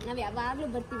ಇದೆ. ನಾವು ಯಾವಾಗಲೂ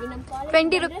ಬರ್ತೀವಿ. ನಮ್ಮ ಕಾಲೇಜ್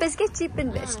 20 ರೂಪೀಸ್ಗೆ ಚೀಪ್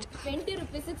ಅಂಡ್ ಬೆಸ್ಟ್. 20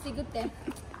 ರೂಪೀಸಿಗೆ ಸಿಗುತ್ತೆ.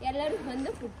 ಎಲ್ಲರೂ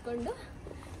ಬಂದು ಕುಟ್ಕೊಂಡು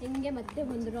ಹಿಂಗೆ ಮತ್ತೆ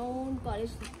ಒಂದು ರೌಂಡ್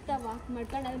ಕಾಲೇಜ್ ಸುತ್ತ ವಾಕ್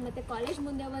ಮಾಡ್ಕೊಂಡು, ಅದು ಮತ್ತೆ ಕಾಲೇಜ್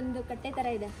ಮುಂದೆ ಒಂದು ಕಟ್ಟೆ ಥರ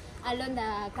ಇದೆ, ಅಲ್ಲೊಂದು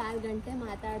 1/4 ಗಂಟೆ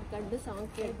ಮಾತಾಡ್ಕೊಂಡು ಸಾಂಗ್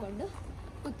ಕೇಳ್ಕೊಂಡು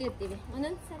ಕೂತಿರ್ತೀವಿ.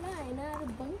 ಒಂದೊಂದ್ಸಲ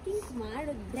ಏನಾದ್ರು ಬಂಕಿಂಗ್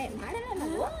ಮಾಡಿದ್ರೆ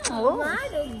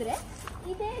ಮಾಡಿದ್ರೆ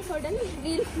ಇದೇ ರೋಡಲ್ಲಿ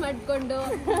ರೀಲ್ಸ್ ಮಾಡಿಕೊಂಡು,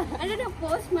 ಅಂದರೆ ನಾವು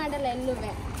ಪೋಸ್ಟ್ ಮಾಡಲ್ಲ ಎಲ್ಲೂ.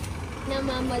 ನಮ್ಮ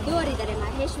ಮಧು ಅವರಿದ್ದಾರೆ,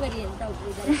 ಮಹೇಶ್ವರಿ ಅಂತ ಒಬ್ರು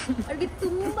ಇದ್ದಾರೆ. ಅವ್ರಿಗೆ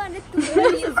ತುಂಬಾ ಅಂದ್ರೆ ತುಂಬಾ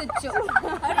ರೀಲ್ಸ್ ಹುಚ್ಚು.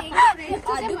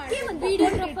 ಅದಕ್ಕೆ ಒಂದು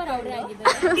ವಿಡಿಯೋಗ್ರಾಫರ್ ಅವರೇ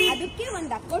ಆಗಿದ್ದಾರೆ. ಅದಕ್ಕೆ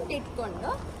ಒಂದು ಅಕೌಂಟ್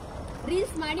ಇಟ್ಕೊಂಡು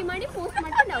ರೀಲ್ಸ್ ಮಾಡಿ ಪೋಸ್ಟ್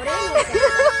ಮಾಡ್ಕೊಂಡು ಅವರೇ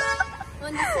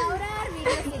ಒಂದು 1000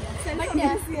 ವಿಡಿಯೋಸ್ ಇದೆ. ಬಟ್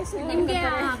ನಿಮ್ಗೆ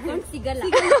ಅಕೌಂಟ್ ಸಿಗಲ್ಲ,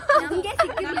 ನಮ್ಗೆ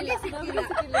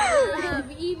ಸಿಕ್ಕಿಲ್ಲ.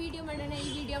 ಈ ವಿಡಿಯೋ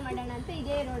ಮಾಡೋಣ ಅಂತ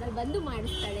ಇದೇ ರೋಡಲ್ಲಿ ಬಂದು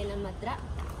ಮಾಡಿಸ್ತಾಳೆ ನಮ್ಮ ಹತ್ರ.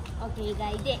 ಓಕೆ, ಈಗ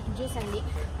ಇದೆ ಜ್ಯೂಸ್ ಅಂಗಡಿ.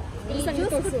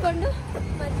 ಜ್ಯೂಸ್ ಕುಟ್ಕೊಂಡು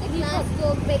ಮತ್ತೆ ಕ್ಲಾಸ್ಗೆ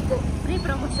ಹೋಗ್ಬೇಕು. ಫ್ರೀ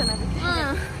ಪ್ರಮೋಷನ್ ಆಗುತ್ತೆ.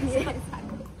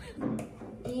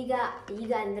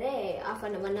 ಈಗ ಅಂದರೆ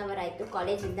 1 ಅವರ್ ಆಯಿತು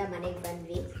ಕಾಲೇಜಿಂದ ಮನೆಗೆ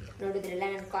ಬಂದ್ವಿ. ನೋಡಿದ್ರಲ್ಲ,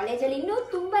 ನನ್ನ ಕಾಲೇಜಲ್ಲಿ ಇನ್ನೂ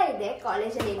ತುಂಬ ಇದೆ.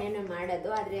 ಕಾಲೇಜಲ್ಲಿ ಏನೇನೋ ಮಾಡೋದು,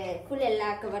 ಆದರೆ ಫುಲ್ ಎಲ್ಲ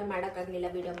ಕವರ್ ಮಾಡೋಕ್ಕಾಗಲಿಲ್ಲ,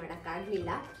 ವಿಡಿಯೋ ಮಾಡೋಕ್ಕಾಗಲಿಲ್ಲ.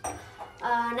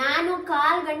 ನಾನು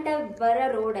 1/4 ಗಂಟೆ ಬರೋ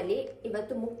ರೋಡಲ್ಲಿ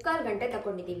ಇವತ್ತು 3/4 ಗಂಟೆ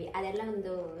ತಗೊಂಡಿದ್ದೀವಿ. ಅದೆಲ್ಲ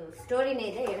ಒಂದು ಸ್ಟೋರಿನೇ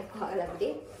ಇದೆ, ಹೇಳೋಕ್ಕಾಗಲ್ಲ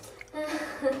ಬಿಡಿ.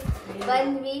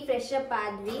 ಬಂದ್ವಿ, ಫ್ರೆಶ್ ಅಪ್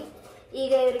ಆದ್ವಿ.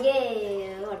 ಈಗ ಇವ್ರಿಗೆ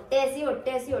ಹೊಟ್ಟೆ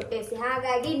ಹಸಿ.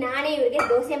 ಹಾಗಾಗಿ ನಾನೇ ಇವ್ರಿಗೆ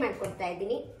ದೋಸೆ ಮಾಡ್ಕೊಡ್ತಾ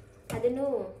ಇದ್ದೀನಿ. ಅದನ್ನು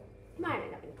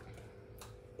ಮಾಡೋಣ.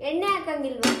 ಎಣ್ಣೆ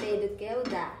ಹಾಕಂಗಿಲ್ವಂತೆ ಇದಕ್ಕೆ,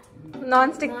 ಹೌದಾ?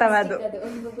 ನಾನ್ ಸ್ಟಿಕ್ ತವ ಅದು.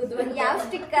 ಯಾವ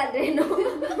ಸ್ಟಿಕ್ ಆದ್ರೇನು?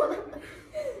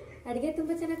 ಅಡಿಗೆ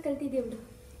ತುಂಬಾ ಚೆನ್ನಾಗಿ ಕಲ್ತಿದ್ಯಾ ಬಿಡು.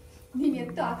 ನೀನ್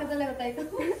ಎಂತೂ ಹಾಕದಲ್ಲ ಗೊತ್ತಾಯ್ತು.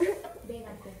 ಬೇಗ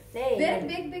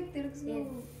ತಿರುಗಿಸಿ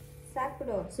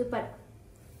ಸಾಕ್ಬಿಡು. ಸೂಪರ್.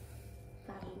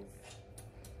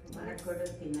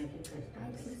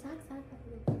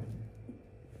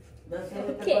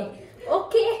 ಓಕೆ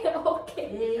ಓಕೆ ಓಕೆ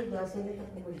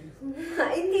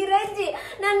ಇಂದಿರಜ್ಜಿ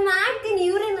ನಾನು ಮಾಡ್ತೀನಿ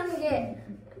ಇವರೇ ನಮಗೆ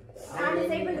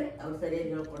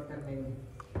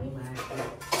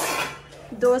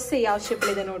ದೋಸೆ ಯಾವ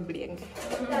ಶೇಪಲ್ಲಿದೆ ನೋಡ್ಬಿಡಿ ಹಂಗೆ.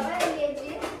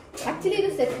 ಆಕ್ಚುಲಿ ಇದು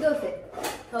ಸೆಟ್ ದೋಸೆ.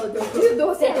 ಹೌದು, ಇದು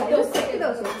ದೋಸೆ ಅಲ್ಲ, ಇದು ಸೆಟ್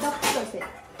ದೋಸೆ, ದಪ್ಪ ದೋಸೆ.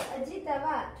 ಅಜ್ಜಿ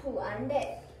ತವಾ ಅಂಡೆ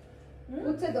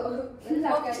ಮುಚ್ಚೋದು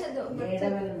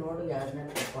ನೋಡು ಯಾರನ್ನ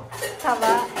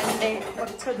ತವಾ ಅಂಡೆ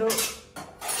ಮುಚ್ಚೋದು.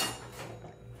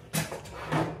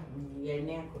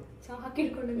 ಎಣ್ಣೆ ಹಾಕು.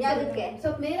 ಹಾಕಿಟ್ಕೊಂಡು ಯಾವುದಕ್ಕೆ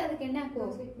ಸ್ವಲ್ಪ ಮೇಲೆ ಅದಕ್ಕೆ ಎಣ್ಣೆ ಹಾಕು.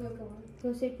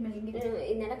 ದೋಸೆ ಇಟ್ ಮೇಲೆ ಹಿಂಗೆ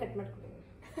ಇದನ್ನೆಲ್ಲ ಕಟ್ ಮಾಡ್ಕೊಂಡು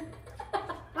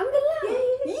ಹಂಗಲ್ಲ.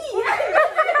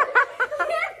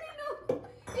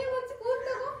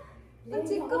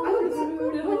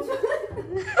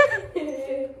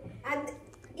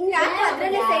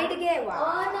 ಅದ್ರಲ್ಲಿ ಸೈಡ್ಗೆ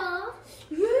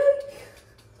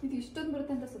ಇದು ಇಷ್ಟೊಂದು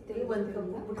ಬರುತ್ತೆ ಅಂತ ಸುತ್ತಿ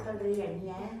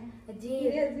ಅಜ್ಜಿ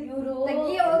ಇವರು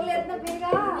ತೆಗಿಯ ಹೋಗ್ಲಿ ಅಂತ ಬೇಗ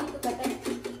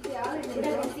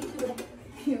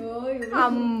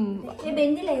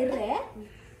ಬೆಂದಿಲ್ಲ ಇರ್ರೆ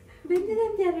ಬೆಂದಿದೆ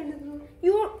ಅಂತ ಯಾರು ಹೇಳಿದ್ರು?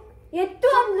 ಇವ್ ಎತ್ತು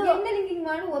ಅಂದ್ಲು ಎಣ್ಣೆ ಹಿಂಗೆ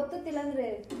ಮಾಡಿ ಒತ್ತುತ್ತಿಲ್ಲ ಅಂದ್ರೆ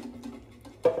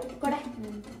ಕೊಡ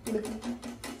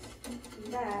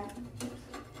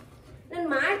ನಾನು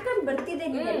ಮಾಡ್ಕೊಂಡ್ ಬರ್ತಿದ್ದೆ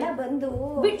ನೀವೆಲ್ಲ ಬಂದು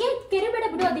ಬಿಟ್ಟು ಕೆರೆ ಬೇಡ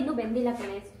ಬಿಡು, ಅದಿನ್ನೂ ಬೆಂದಿಲ್ಲ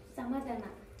ಕಣೆ, ಸಮಾಧಾನ.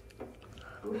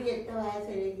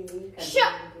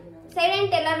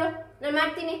 ಸೈಲೆಂಟ್ ಎಲ್ಲಾರು, ನಾನು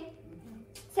ಮಾಡ್ತೀನಿ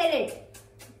ಸೈಲೆಂಟ್.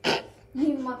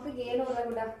 ನಿಮ್ಮ ಮಕ್ಕಳಿಗೆ ಏನು ಹೋಗಲ್ಲ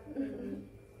ಬಿಡ,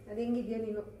 ಅದು ಹೆಂಗಿದ್ಯಾ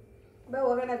ನೀನು. ಬಾ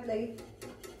ಹೋಗೋಣ ಅತ್ಲಾಗಿ.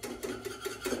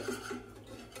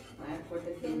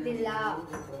 ತಿಂದಿಲ್ಲ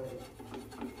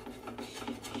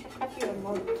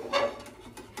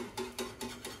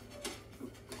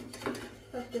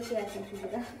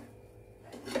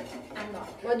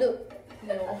ಮಧು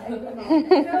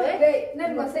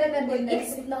ನನ್ ಮೊಸರು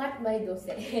It's not my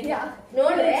ದೋಸೆ.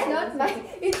 ನೋಡ್ರೆ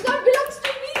it's not belongs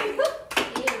to me.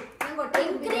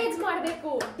 Encourage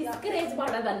ಮಾಡ್ಬೇಕು, ಡಿಸ್ಕರೇಜ್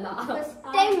ಮಾಡೋದಲ್ಲ. ಫಸ್ಟ್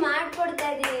ಟೈಮ್ ಮಾಡ್ಕೊಡ್ತಾ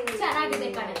ಇದೀನಿ. ಚೆನ್ನಾಗಿದೆ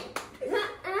ಕಣೆ.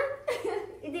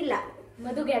 ಇದಿಲ್ಲ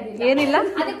ಮದುಗೆ ಅದಿಲ್ಲ, ಏನಿಲ್ಲ,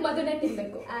 ಅದಕ್ಕೆ ಮದುವೆ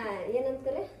ತಿನ್ಬೇಕು.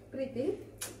 ಏನಂತಾರೆ ಪ್ರೀತಿ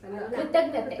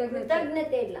ಕೃತಜ್ಞತೆ.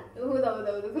 ಕೃತಜ್ಞತೆ ಇಲ್ಲ.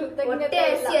 ಹೌದೌದೌದು, ಹೊಟ್ಟೆ ಕೃತಜ್ಞತೆ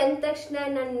ಹಸಿ ಅಂದ ತಕ್ಷಣ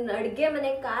ನನ್ನ ಅಡ್ಗೆ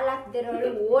ಮನೆಗೆ ಕಾಲ್ ಹಾಕ್ದಿರೋಳು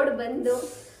ಓಡ್ ಬಂದು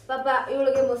ಪಾಪ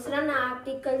ಇವಳಿಗೆ ಮೊಸರನ್ನ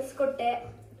ಹಾಕಿ ಕಲ್ಸ್ಕೊಟ್ಟೆ,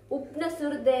 ಉಪ್ಪನ್ನ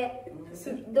ಸುರ್ದೆ,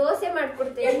 ದೋಸೆ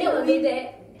ಮಾಡ್ಕೊಡ್ತೆ, ಎಣ್ಣೆ ಉಳಿದೆ.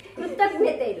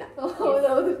 ಕೃತಜ್ಞತೆ ಇಲ್ಲ.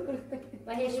 ಹೌದೌದು.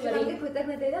 ಮಹೇಶ್ವರಿ ನಮ್ಗೆ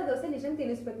ಕೃತಜ್ಞತೆ ಇದೆ, ದೋಸೆ ನಿಶನ್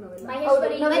ತಿನ್ನಿಸ್ಬೇಕು ನಾವೆಲ್ಲ.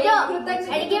 ಮಹೇಶ್ವರಿ ಮಧು,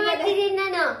 ಅಡಿಗೆ ಮಾಡ್ತಿದ್ದೀನಿ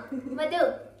ನಾನು. ಮಧು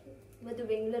ಮಧು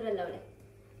ಬೆಂಗಳೂರಲ್ಲ ಅವಳೆ.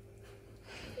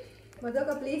 ಮಧುಕ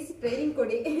ಪ್ಲೀಸ್ ಟ್ರೈನಿಂಗ್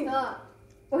ಕೊಡಿ.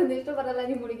 ಒಂದಿಷ್ಟು ಬರಲ್ಲ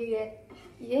ನಿಮ್ ಹುಡುಗಿಗೆ,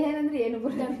 ಏನಂದ್ರೆ ಏನು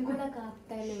ಬರಲ್ಲ. ನನ್ಕೊಳಕ್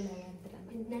ಆಗ್ತಾ ಇಲ್ಲ ಅಂತಾರ.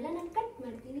 ಇದನ್ನೆಲ್ಲ ನಾನು ಕಟ್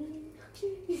ಮಾಡ್ತೀನಿ.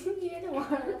 ಏನು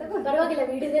ಪರವಾಗಿಲ್ಲ,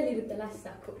 ವಿಡಿಯೋದಲ್ಲಿ ಇರುತ್ತಲ್ಲ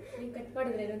ಸಾಕು. ನೀವು ಕಟ್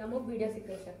ಮಾಡಿದ್ರೆ ನಮಗ್ ವಿಡಿಯೋ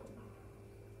ಸಿಕ್ಕರೆ ಸಾಕು.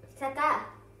 ಸಾಕಾ?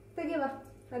 ತೆಗಿಯವಾ,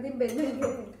 ಅದಿನ್ ಬೆಂದಿಲ್ಲ.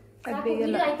 ಸಾಕು,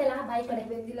 video ಆಯ್ತಲ್ಲ, ಬಾಯ್ ಕಡೆ.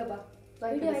 ಬೆಂದಿಲ್ಲ ಬಾ,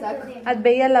 ವಿಡಿಯೋ ಸಾಕು. ಆಯ್ತದೆ. ಅದ್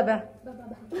ಬೇಯಲ್ಲ ಬಾ.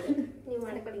 ನೀವು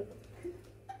ಮಾಡ್ಕೊಡಿ.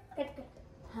 Cut cut.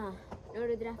 ಹಾಂ,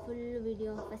 ನೋಡಿದ್ರಾ ಫುಲ್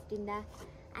ವಿಡಿಯೋ ಫಸ್ಟಿಂದ.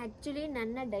 ಆ್ಯಕ್ಚುಲಿ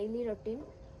ನನ್ನ daily routine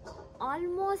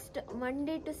almost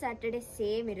Monday to Saturday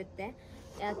same ಇರುತ್ತೆ.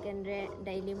 ಯಾಕೆಂದರೆ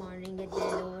ಡೈಲಿ ಮಾರ್ನಿಂಗ್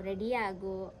ಎದ್ದೇಳು, ರೆಡಿ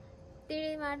ಆಗು,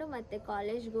 ತಿಳಿ ಮಾಡು, ಮತ್ತು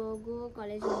ಕಾಲೇಜ್ಗೆ ಹೋಗು,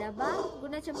 ಕಾಲೇಜಿಂದ ಬಾ,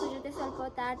 ಗುಣಚಂಪು ಜೊತೆ ಸ್ವಲ್ಪ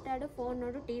ಹೊತ್ತು ಆಟಾಡು, ಫೋನ್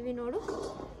ನೋಡು, ಟಿ ವಿ ನೋಡು,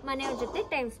 ಮನೆಯವ್ರ ಜೊತೆ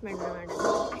ಟೈಮ್ ಸ್ಪೆಂಡ್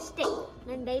ಮಾಡೋದು ಅಷ್ಟೇ.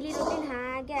 ನನ್ನ ಡೈಲಿ ರೂಟೀನ್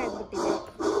ಹಾಗೆ ಆಗಿಬಿಟ್ಟಿದೆ.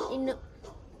 ಇನ್ನು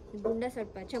ಗುಂಡ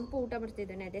ಸ್ವಲ್ಪ ಚಂಪು ಊಟ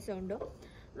ಮಾಡ್ತಿದ್ದಾನೆ, ಅದೇ ಸೌಂಡು.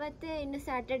 ಮತ್ತು ಇನ್ನು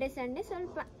ಸ್ಯಾಟರ್ಡೆ ಸಂಡೇ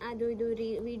ಸ್ವಲ್ಪ ಅದು ಇದು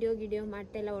ವಿಡಿಯೋ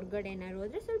ಮಾಡ್ತಾಯಿಲ್ಲ, ಹೊರ್ಗಡೆ ಏನಾದ್ರು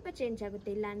ಹೋದರೆ ಸ್ವಲ್ಪ ಚೇಂಜ್ ಆಗುತ್ತೆ.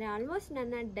 ಇಲ್ಲಾಂದರೆ ಆಲ್ಮೋಸ್ಟ್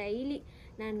ನನ್ನ ಡೈಲಿ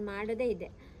ನಾನು ಮಾಡೋದೇ ಇದೆ.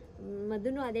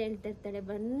 ಮಧುನೂ ಅದೇ ಹೇಳ್ತಾ ಇರ್ತಾಳೆ,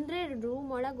 ಬಂದರೆ ರೂಮ್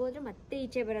ಒಳಗೆ ಹೋದರೆ ಮತ್ತೆ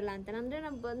ಈಚೆ ಬರಲ್ಲ ಅಂತ. ಅಂದರೆ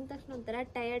ನಾನು ಬಂದ ತಕ್ಷಣ ಒಂಥರ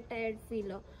ಟಯರ್ಡ್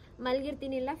ಫೀಲು,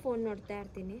 ಮಲಗಿರ್ತೀನಿ, ಇಲ್ಲ ಫೋನ್ ನೋಡ್ತಾ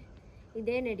ಇರ್ತೀನಿ,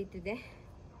 ಇದೇ ನಡೀತಿದೆ.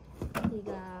 ಈಗ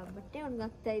ಬಟ್ಟೆ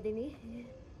ಒಣಗಾಕ್ತಾ ಇದ್ದೀನಿ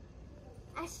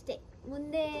ಅಷ್ಟೇ.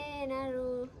 ಮುಂದೆ ಏನಾದ್ರು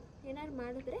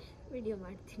ಮಾಡಿದ್ರೆ ವಿಡಿಯೋ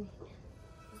ಮಾಡ್ತೀನಿ.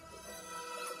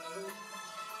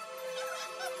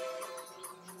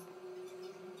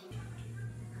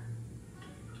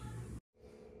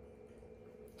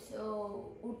 ಸೊ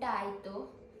ಊಟ ಆಯಿತು,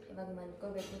 ಇವಾಗ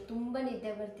ಮಲ್ಕೋಬೇಕು. ತುಂಬ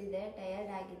ನಿದ್ದೆ ಬರ್ತಿದೆ,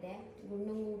 ಟಯರ್ಡ್ ಆಗಿದೆ.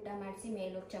 ಗುಂಡಂಗೂ ಊಟ ಮಾಡಿಸಿ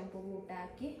ಮೇಲೋಗಿ ಚಂಪುಗೂ ಊಟ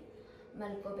ಹಾಕಿ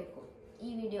ಮಲ್ಕೋಬೇಕು. ಈ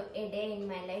video A day in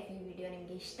my life, ಈ ವಿಡಿಯೋ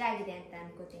ನಿಮಗೆ ಇಷ್ಟ ಆಗಿದೆ ಅಂತ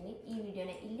ಅನ್ಕೋತೀನಿ. ಈ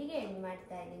ವಿಡಿಯೋನ ಇಲ್ಲಿಗೆ ಎಂಡ್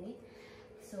ಮಾಡ್ತಾ ಇದ್ದೀನಿ.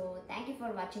 So thank you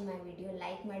for watching my video.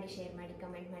 Like ಮಾಡಿ, ಶೇರ್ ಮಾಡಿ,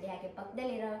 ಕಮೆಂಟ್ ಮಾಡಿ, ಹಾಗೆ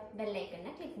ಪಕ್ಕದಲ್ಲಿರೋ ಬೆಲ್ ಐಕನ್ನ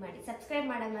ಕ್ಲಿಕ್ ಮಾಡಿ. ಸಬ್ಸ್ಕ್ರೈಬ್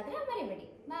ಮಾಡೋದು ಮಾತ್ರ ಮರಿಬೇಡಿ.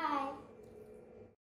 ಬಾಯ್.